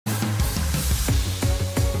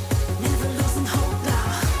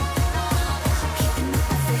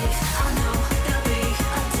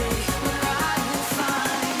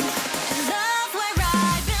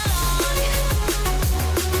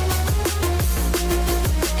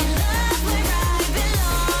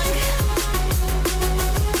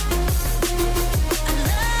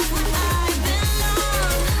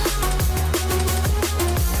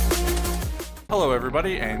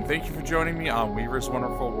everybody, and thank you for joining me on Weaver's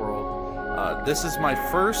Wonderful World. This is my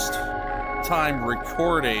first time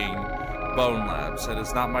recording BoneLab. It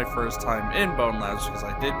is not my first time in BoneLab because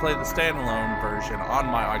I did play the standalone version on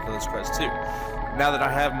my Oculus Quest 2. Now that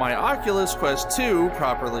I have my Oculus Quest 2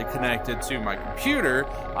 properly connected to my computer,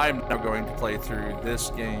 I'm now going to play through this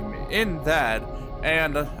game in that.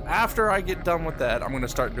 And after I get done with that, I'm going to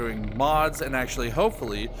start doing mods and actually,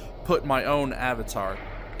 hopefully, put my own avatar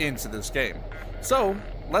into this game. So,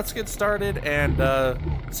 let's get started and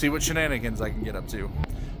see what shenanigans I can get up to.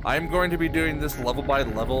 I'm going to be doing this level by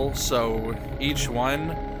level, so each one,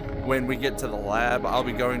 when we get to the lab, I'll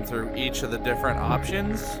be going through each of the different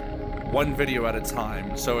options, one video at a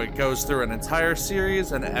time. So it goes through an entire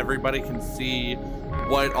series and everybody can see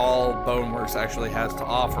what all Boneworks actually has to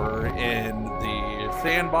offer in the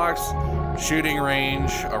sandbox, shooting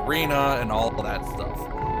range, arena, and all of that stuff.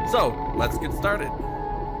 So, let's get started.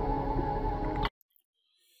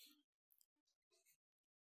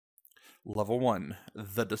 Level 1,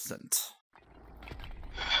 The Descent.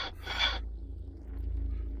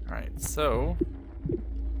 Alright, so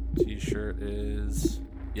t-shirt is...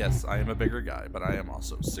 Yes, I am a bigger guy, but I am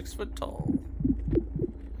also 6 foot tall.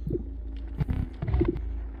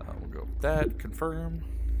 We'll go with that, confirm.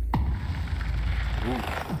 Ooh.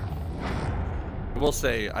 I will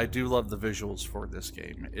say, I do love the visuals for this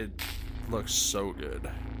game. It looks so good.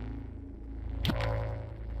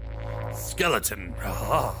 Skeleton!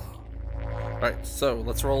 Alright, so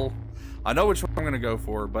let's roll. I know which one I'm going to go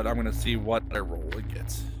for, but I'm going to see what I roll it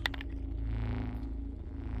gets.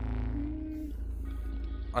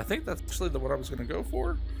 I think that's actually the one I was going to go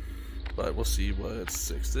for, but we'll see what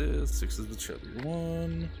 6 is. 6 is the chubby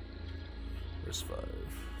one. Where's 5?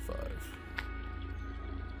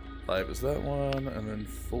 5 is that one, and then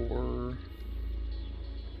 4.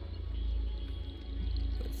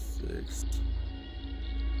 That's 6.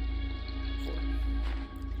 4.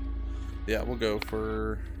 Yeah, we'll go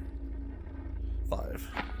for 5.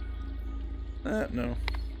 No.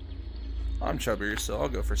 I'm chubbier, so I'll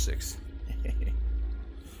go for 6.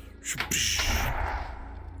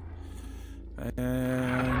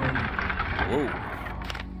 And... Whoa.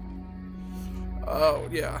 Oh,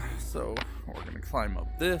 yeah. So, we're going to climb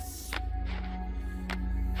up this.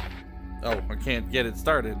 Oh, I can't get it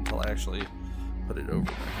started until I actually put it over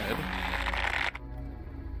my head.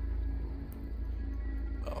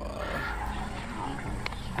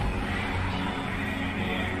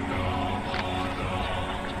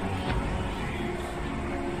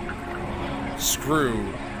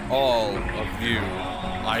 Screw all of you.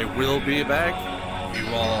 I will be back. You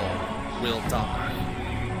all will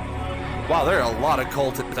die. Wow, there are a lot of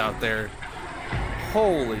cultists out there.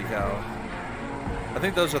 Holy cow. I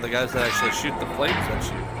think those are the guys that actually shoot the flames at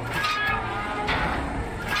you.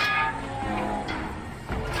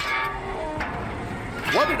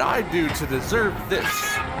 What did I do to deserve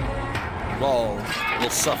this? You all will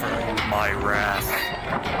suffer my wrath.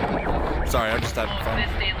 Sorry, I'm just having fun.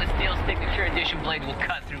 This stainless steel signature edition blade will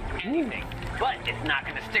cut through anything, but it's not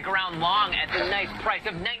going to stick around long at the nice price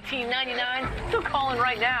of $19.99. So call in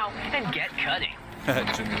right now and get cutting.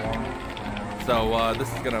 Jimmy Wong. So this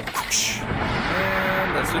is gonna,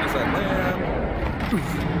 and as soon as I land,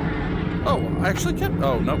 oh, I actually kept.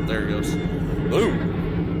 Oh nope, there he goes. Boom.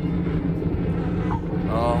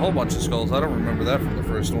 A whole bunch of skulls. I don't remember that from the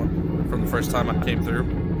first one, from the first time I came through.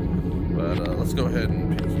 But let's go ahead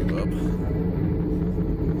and pick you up.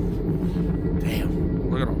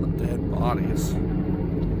 Damn, look at all the dead bodies.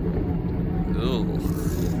 Ugh.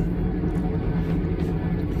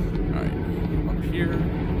 Alright, up here.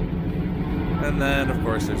 And then, of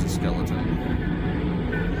course, there's a skeleton.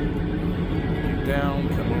 Get down,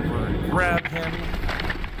 come over and grab him.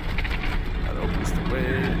 That opens the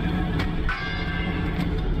way.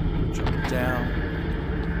 Jump down.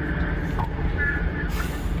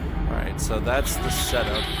 So that's the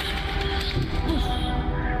setup.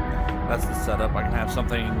 That's the setup. I can have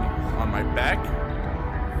something on my back,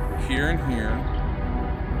 here and here,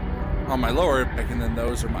 on my lower back, and then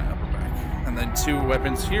those are my upper back. And then 2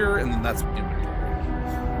 weapons here, and then that's my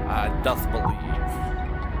inventory. Doth believe.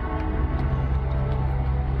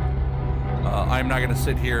 I'm not going to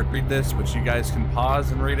sit here and read this, but you guys can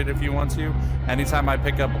pause and read it if you want to. Anytime I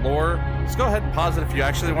pick up lore, just go ahead and pause it if you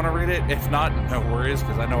actually want to read it. If not, no worries,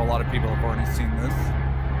 because I know a lot of people have already seen this.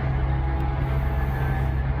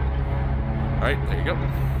 Alright, there you go.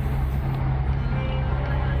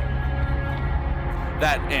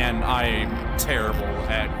 That, and I'm terrible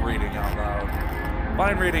at reading out loud.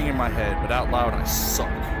 Fine reading in my head, but out loud I suck.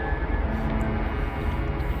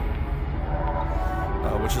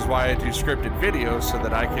 which is why I do scripted videos, so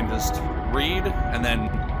that I can just read and then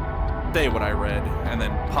say what I read and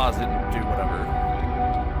then pause it and do whatever.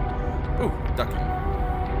 Ooh, ducking.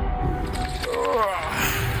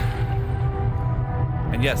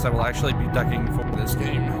 And yes, I will actually be ducking for this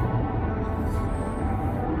game.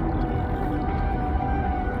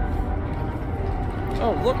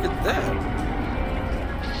 Oh, look at that.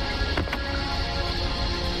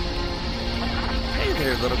 Hey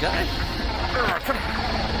there, little guy. Come here.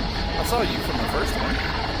 I saw you from the first one.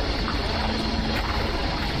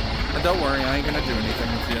 And don't worry, I ain't gonna do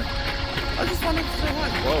anything with you. I just wanted to say hi.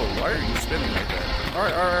 Whoa, why are you spinning like that?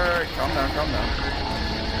 Alright, calm down, calm down.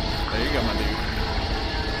 There you go, my dude.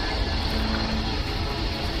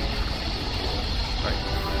 Alright.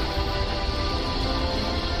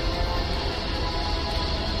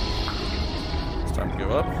 It's time to go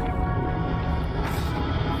up.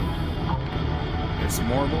 Here's some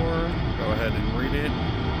more lore. Go ahead and read it.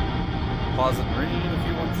 Pause it and read if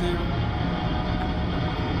you want to.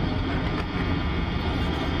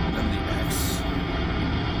 And the X.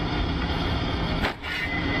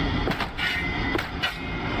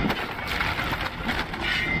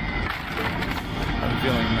 I'm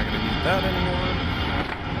feeling I'm not going to need that anymore.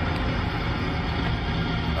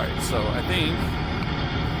 Alright, so I think...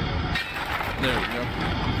 There we go.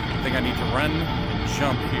 I think I need to run and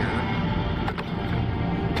jump here,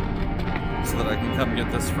 so that I can come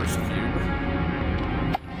get this first cube.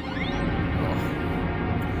 Oh.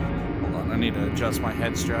 Hold on, I need to adjust my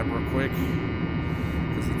head strap real quick,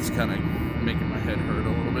 because it's kind of making my head hurt a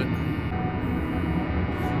little bit.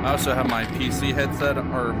 I also have my PC headset,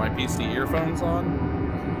 or my PC earphones on,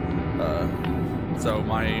 so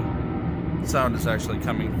my sound is actually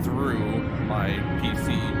coming through my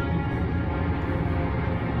PC.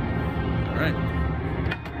 Alright.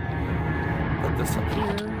 Put this up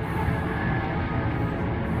here.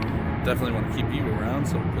 Definitely want to keep you around,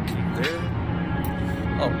 so we'll put you there.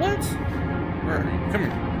 Oh, what? Where are you? Come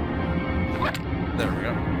here. There we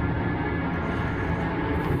go.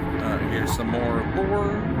 Alright, here's some more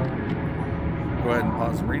lore. Go ahead and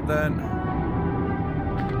pause and read that.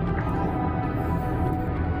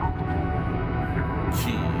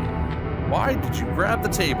 Key. Why did you grab the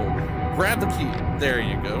table? Grab the key. There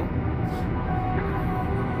you go.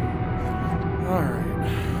 Alright.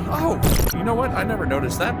 Oh, you know what? I never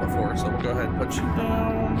noticed that before, so we'll go ahead and put you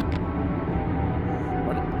down.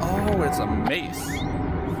 What? Oh, it's a mace.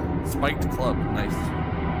 Spiked club. Nice.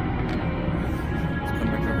 Let's come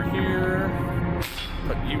back over here.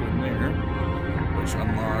 Put you in there, which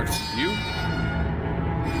unlocks you.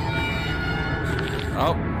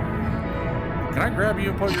 Oh. Can I grab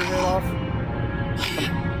you and pull your head off?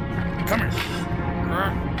 Come here.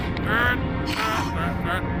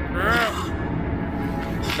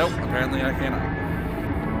 Nope, apparently I cannot.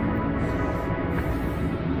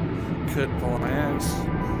 Could pull my axe.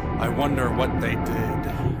 I wonder what they did.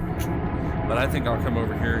 But I think I'll come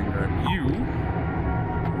over here and grab you.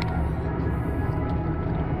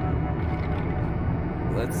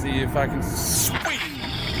 Let's see if I can swing.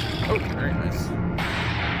 Oh, very nice.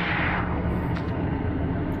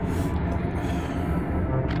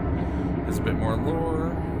 There's a bit more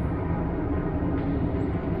lore.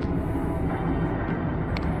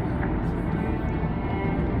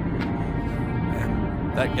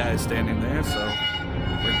 That guy is standing there, so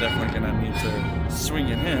we're definitely gonna need to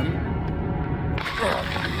swing at him.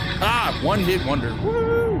 Ah, one hit wonder.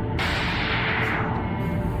 Woo!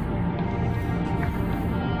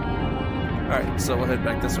 Alright, so we'll head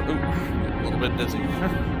back this way. Ooh, get a little bit dizzy.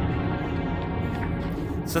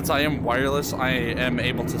 Since I am wireless, I am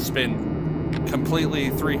able to spin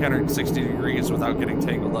completely 360 degrees without getting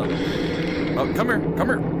tangled up. Oh, come here, come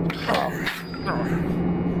here. Oh.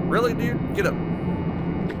 Really, dude? Get up.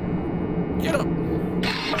 Get up!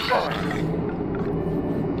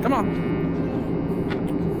 Come on!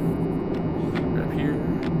 Grab here.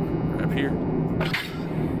 Grab here.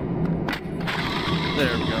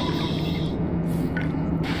 There we go.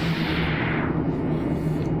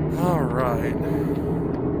 Alright.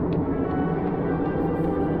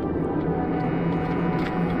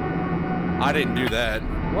 I didn't do that.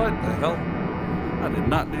 What the hell? I did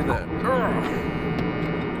not do that.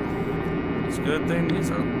 It's a good thing these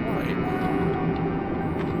are light.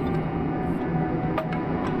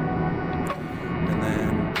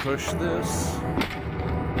 Push this.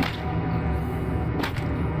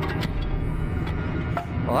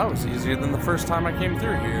 Well, that was easier than the first time I came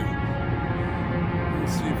through here.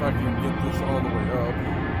 Let's see if I can get this all the way up.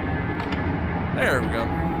 There we go.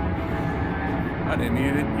 I didn't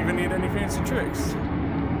even need any fancy tricks.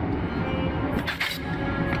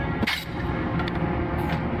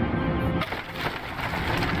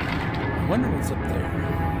 wonder what's up there.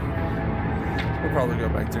 We'll probably go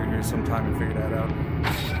back through here sometime and figure that out.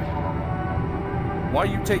 Why are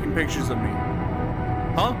you taking pictures of me?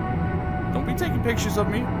 Huh? Don't be taking pictures of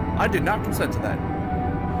me. I did not consent to that.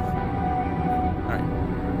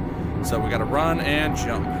 Alright. So we gotta run and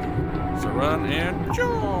jump. So run and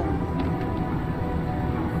jump.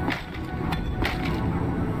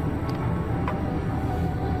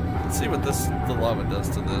 Let's see what the lava does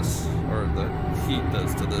to this, or the heat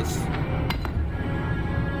does to this.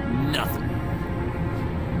 Nothing.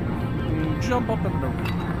 Jump up in the room.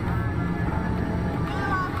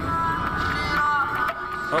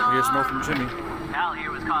 Oh, here's more from Jimmy. Al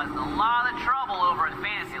here was causing a lot of trouble over in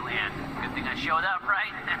Fantasyland. Good thing I showed up,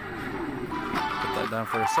 right? Put that down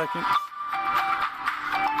for a second.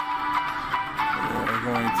 We're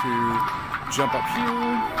going to jump up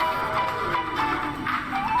here.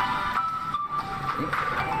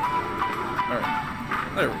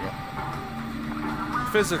 Alright, there we go.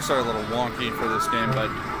 Physics are a little wonky for this game, but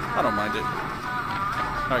I don't mind it.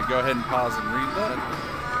 Alright, go ahead and pause and read that.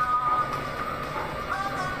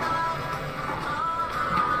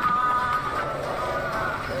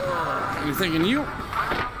 You thinking you?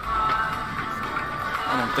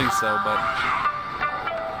 I don't think so, but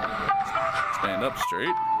stand up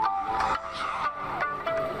straight.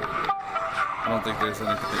 I don't think there's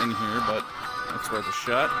anything in here, but it's worth a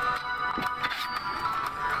shot.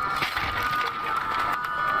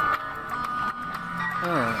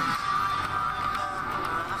 Alright.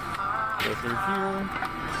 Go through here.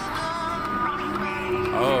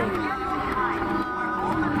 Oh.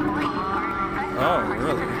 Oh,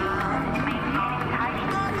 really?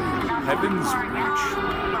 Heaven's Reach.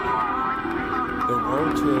 The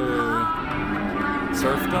road to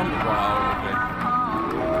serfdom? Wow, okay.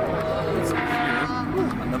 What's up here?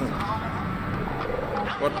 Ooh, another one.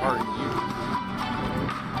 What are you?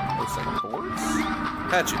 Looks like boards?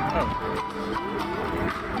 Hatchet. Oh.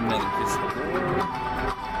 Another piece of board.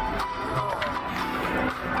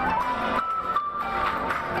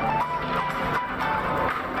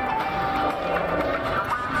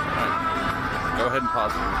 Go ahead and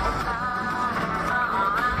pause it.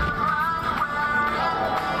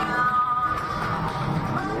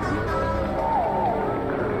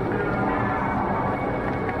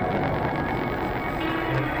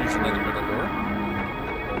 Here's another middle door.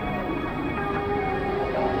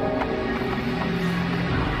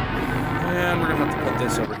 And we're gonna have to put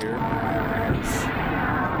this over here because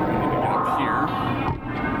we need to get up here.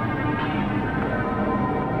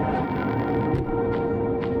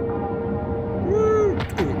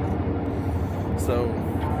 So,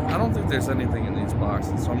 I don't think there's anything in these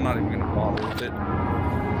boxes, so I'm not even going to bother with it.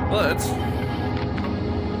 But,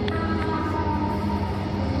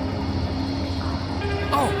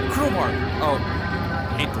 oh, crowbar! Oh,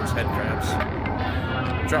 I hate those head crabs.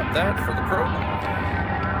 Drop that for the crowbar.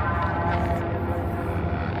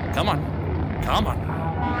 Come on. Come on.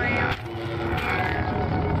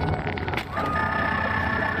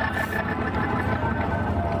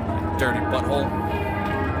 Dirty butthole.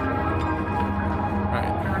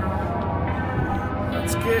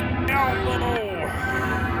 Let's get down below.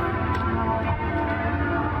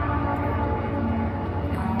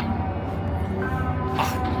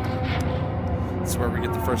 Ah. That's where we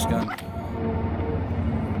get the first gun.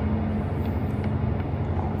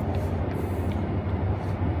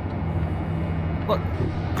 Look,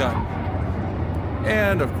 gun.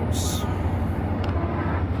 And of course.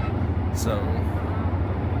 So.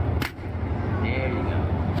 There you go.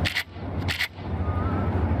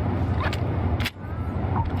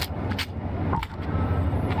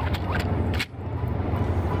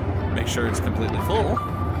 Sure it's completely full.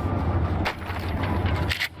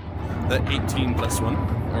 The 18 plus 1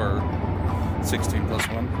 or 16 plus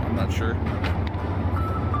 1, I'm not sure.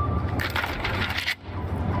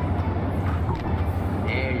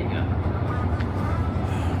 There you go.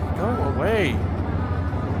 Go away.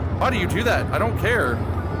 Why do you do that? I don't care.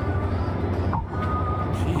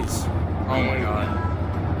 Jeez. Oh my god.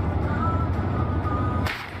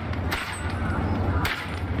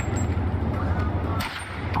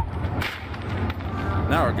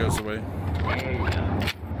 Now it goes away. There you go.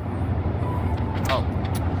 Oh.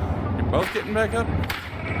 You're both getting back up?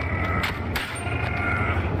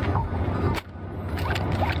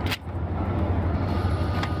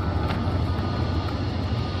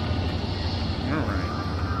 Alright.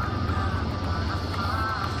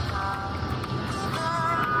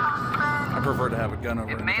 I prefer to have a gun over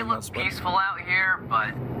It anything may look else, but peaceful out here,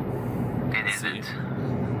 but it isn't.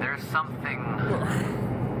 There's something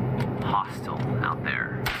hostile out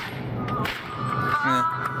there.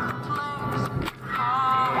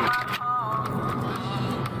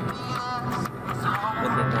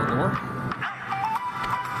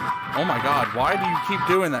 Oh my god, why do you keep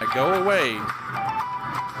doing that? Go away.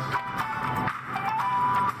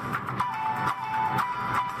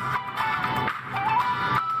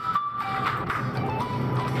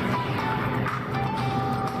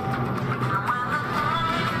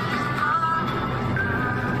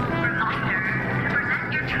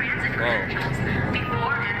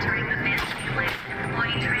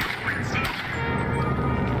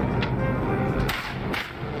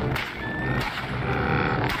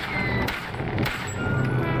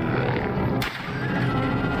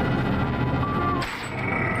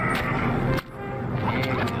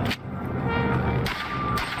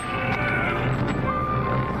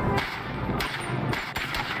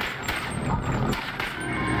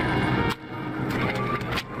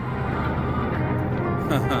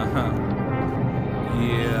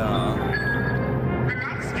 Yeah.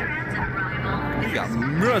 He got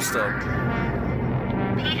messed up.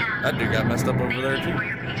 That dude got messed up over there too.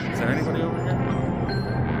 Is there anybody over here?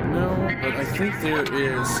 No, but I think there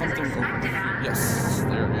is something over here. Yes,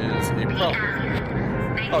 there is a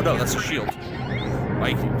problem. Oh no, that's a shield.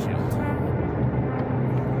 Viking shield.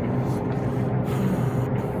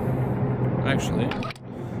 Actually,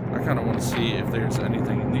 I kind of want to see if there's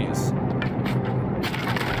anything in these.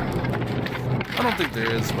 I don't think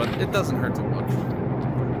there is, but it doesn't hurt to look.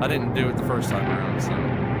 I didn't do it the first time around, so.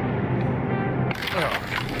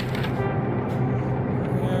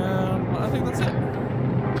 I think that's it.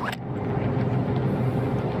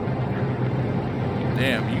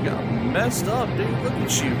 Damn, you got messed up, dude. Look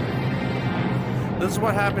at you. This is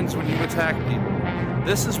what happens when you attack people.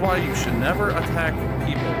 This is why you should never attack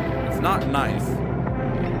people. If not knife.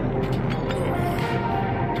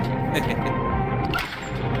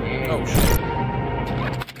 Oh, shit.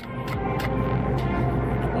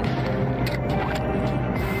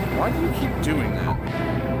 Why do you keep doing that?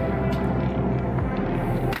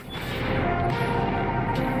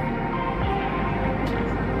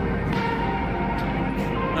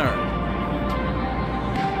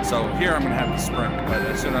 Alright. So here I'm going to have to sprint, but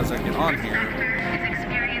as soon as I get on here... is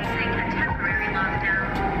experiencing a temporary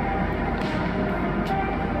lockdown.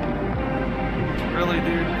 Really,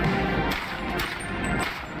 dude?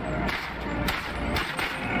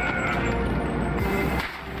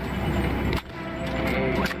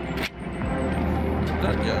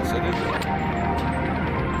 Yes, it is.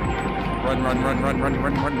 Run.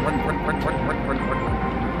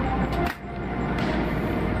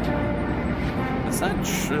 Is that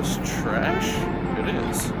just trash? It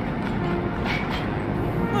is.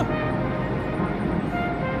 Huh.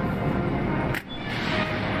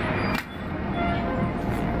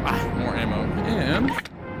 More ammo. And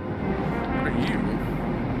what are you?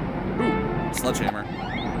 Ooh, sledgehammer.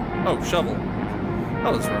 Oh, shovel.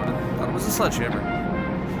 Oh, that's right. I thought it was a sledgehammer.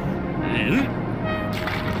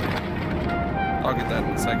 I'll get that in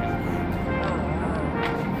a second.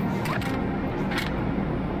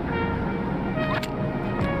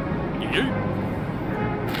 Yeah.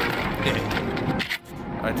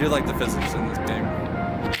 I do like the physics in this game.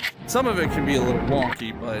 Some of it can be a little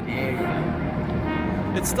wonky, but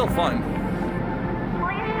it's still fun.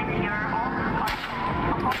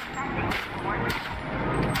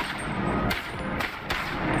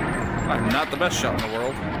 I'm not the best shot in the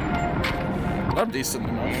world. But I'm decent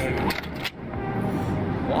enough.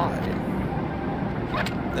 Why?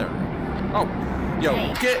 There. Oh. Yo,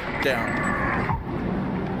 get down.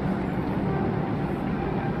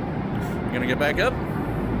 You gonna get back up?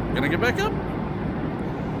 Gonna get back up?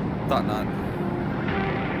 Thought not.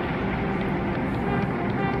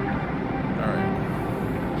 Alright.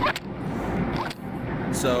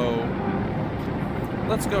 So,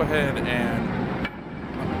 let's go ahead and...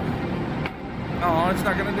 Oh, it's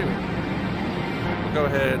not gonna do it. We'll go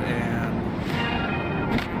ahead and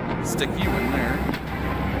stick you in there.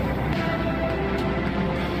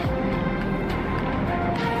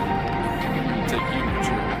 Take you over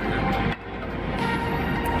here.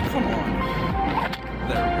 Come on.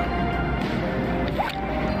 There we go.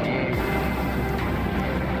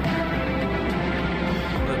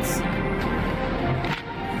 Let's see.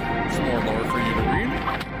 Some more lore for you to read.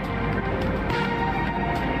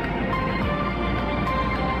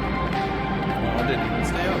 Oh, I didn't even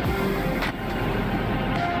stay up.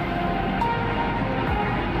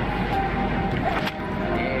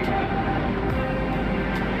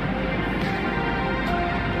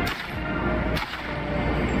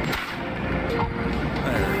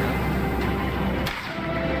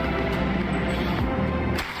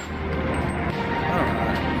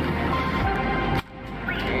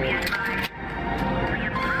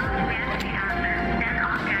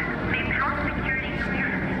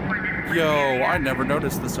 Yo, I never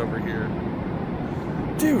noticed this over here.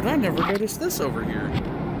 Dude, I never noticed this over here.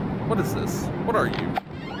 What is this? What are you?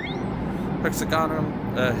 Hexagonal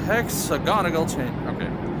chain. Okay.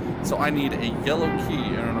 So I need a yellow key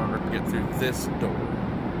in order to get through this door.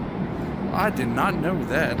 I did not know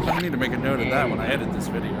that. I need to make a note of that when I edit this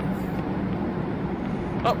video.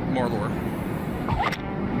 Oh, more lore.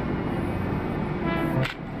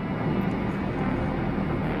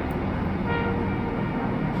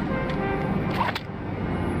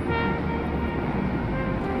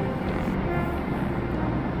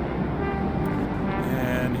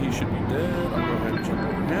 And he should be dead. I'll go ahead and jump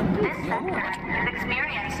over him. This sector is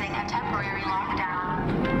experiencing a temporary lockdown.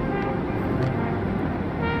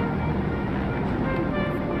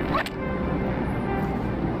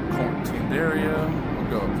 Quarantined area. We'll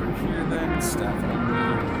go up through here then. Staff up there.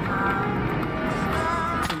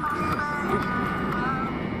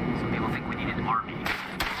 Some people think we need an army.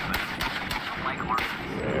 But I don't like armies.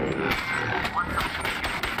 I want something.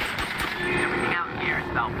 Everything out here is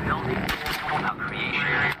about building, about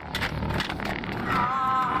creation.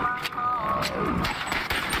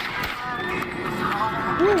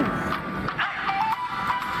 Woo!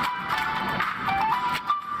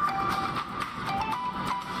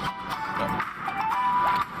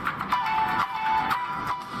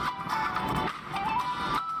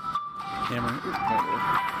 Hammer.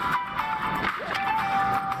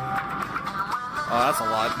 Oh, that's a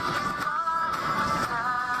lot.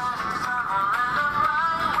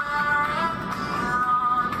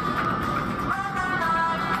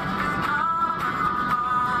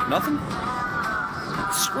 Nothing?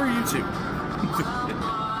 Screw you too.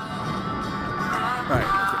 Alright,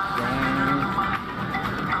 let's get going.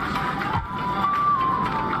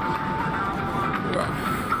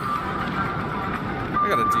 I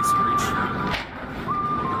got a decent reach.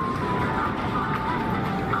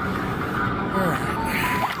 Alright.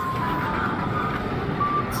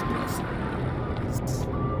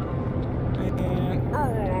 And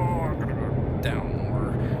down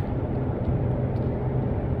more.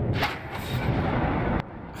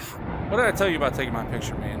 What did I tell you about taking my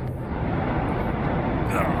picture, man?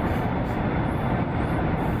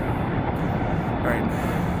 Alright.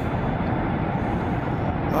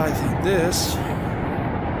 I think this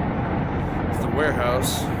is the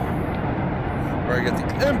warehouse where I get the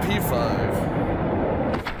MP5.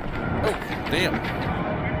 Oh, damn.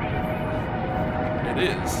 It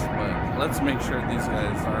is, but let's make sure these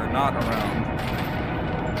guys are not around.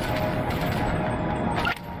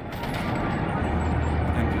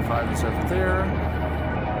 MP5 is over there.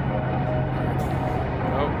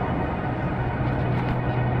 Oh.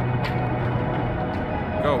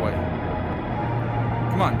 Go away.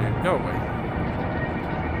 Come on, dude. Go away.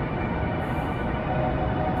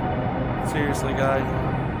 Seriously, guy?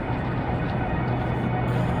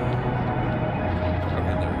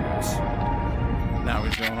 Okay, there he goes. Now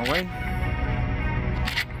he's going away.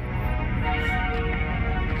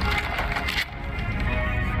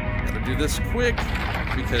 Gotta do this quick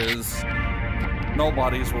because null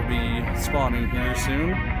bodies will be spawning here soon.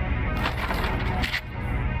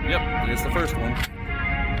 Yep, there's the first one.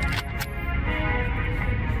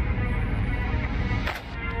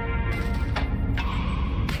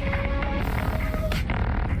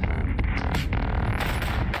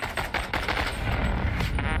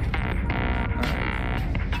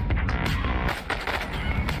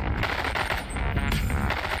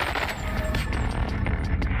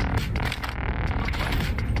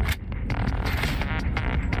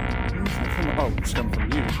 Oh, it's coming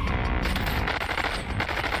from you.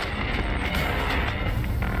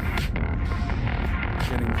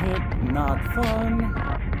 Getting hit, not fun.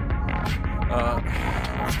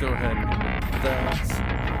 Let's go ahead and do that.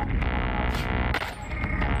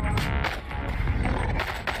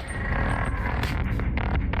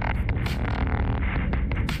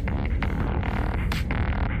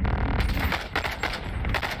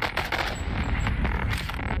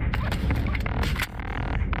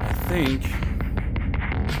 I think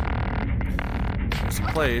there's a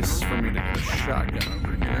place for me to get a shotgun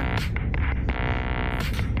over here.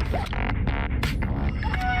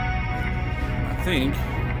 I think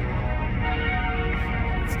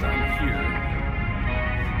it's down here.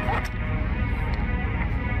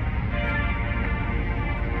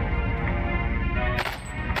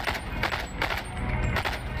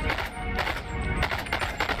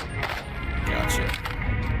 Gotcha.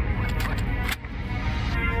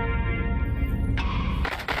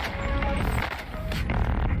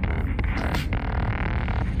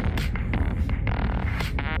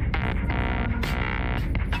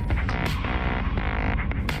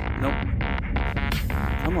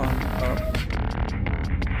 Come on.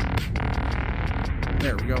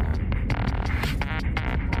 There we go.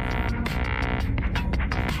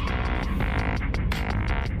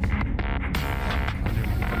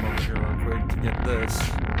 Come over here real quick to get this.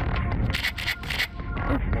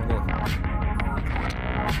 Oh, more love.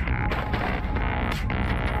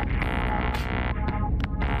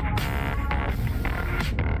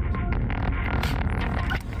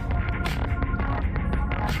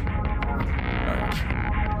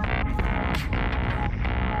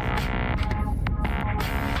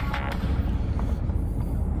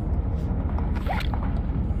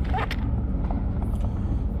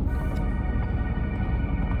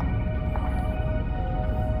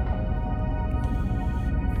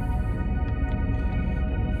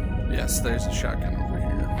 Yes, there's a shotgun over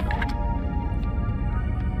here.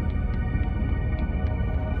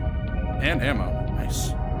 And ammo.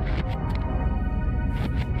 Nice.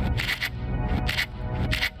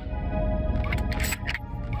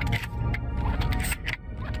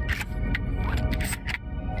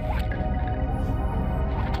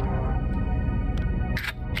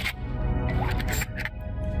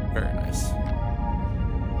 Very nice.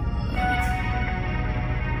 Alright.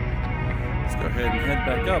 Let's go ahead and head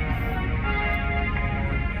back up.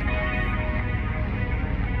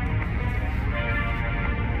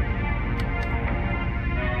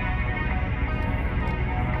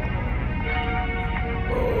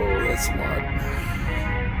 That's a lot.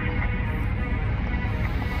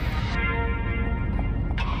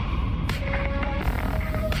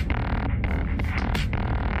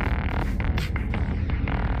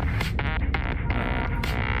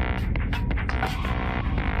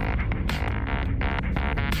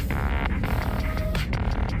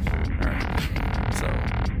 Alright. So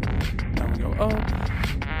now we go up.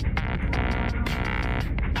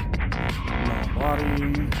 No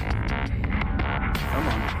body. Come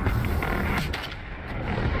on.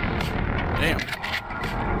 Damn.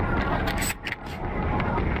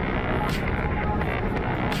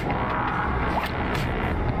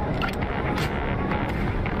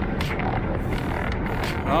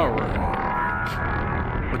 Alright.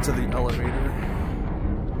 Went to the elevator,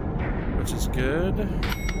 which is good.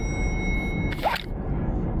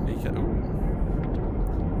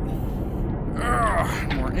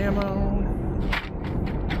 More ammo.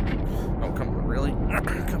 Oh, come on, really?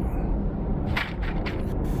 Come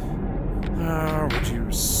on. Would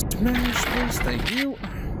you smash this? Thank you.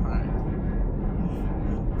 Alright.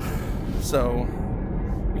 So,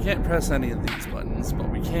 we can't press any of these buttons, but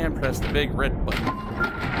we can press the big red button.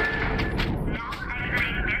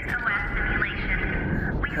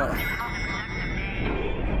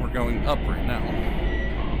 We're going up right now.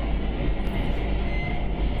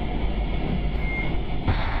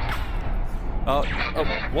 Oh,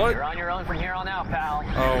 what? You're on your own from here on out, pal.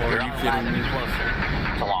 Oh, are you kidding me?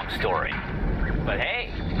 It's a long story. But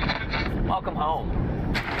hey, welcome home.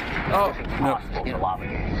 Oh, no. Oh, no.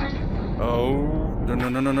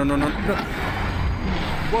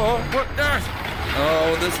 What?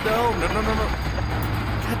 Oh, this, no.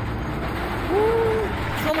 Woo,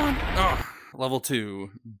 come on. Oh, level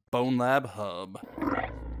 2, BoneLab Hub.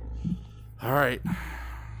 Alright.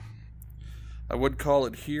 I would call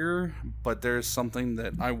it here, but there's something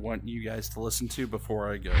that I want you guys to listen to before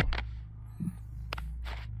I go.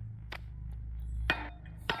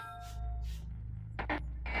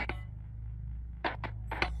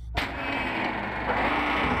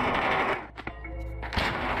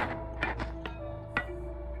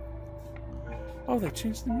 Oh, they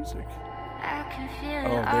changed the music.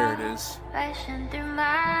 Oh, there it is.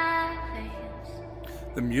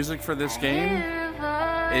 The music for this game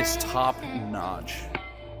is top notch.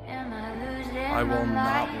 I will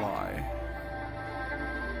not lie.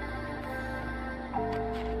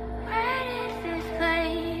 Where is this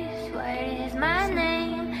place? What is my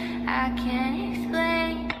name? I can't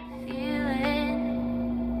explain the feeling.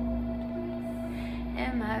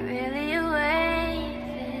 Am I really awake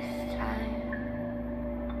this time?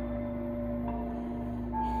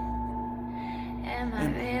 Am I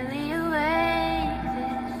really awake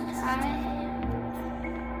this time?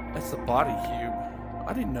 That's the body cube.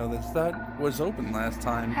 I didn't know that was open last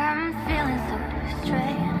time. I'm feeling so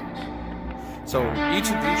strange. So each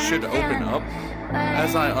of these should open up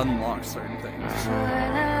as I unlock certain things. For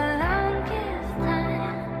the longest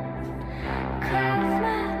time, crossed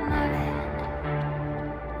my mind.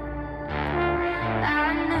 I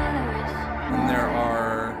knew there was And there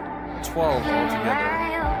are 12 altogether,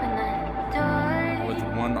 I opened that door with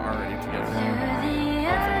one already to together. the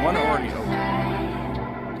Okay, one already open.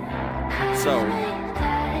 So,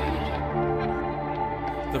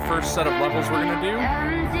 the first set of levels we're going to do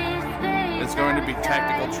is going to be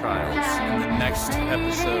Tactical Trials in the next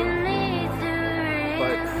episode.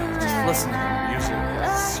 But just listen to the music.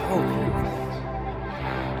 It's so beautiful.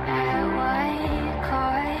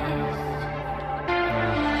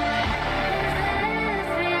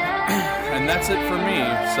 And that's it for me.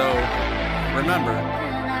 So remember,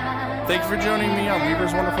 thank you for joining me on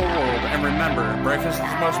Weaver's Wonderful World. And remember, breakfast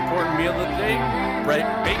is the most important meal of the day.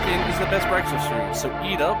 Bacon is the best breakfast food. So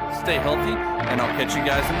eat up, stay healthy, and I'll catch you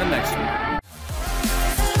guys in the next one.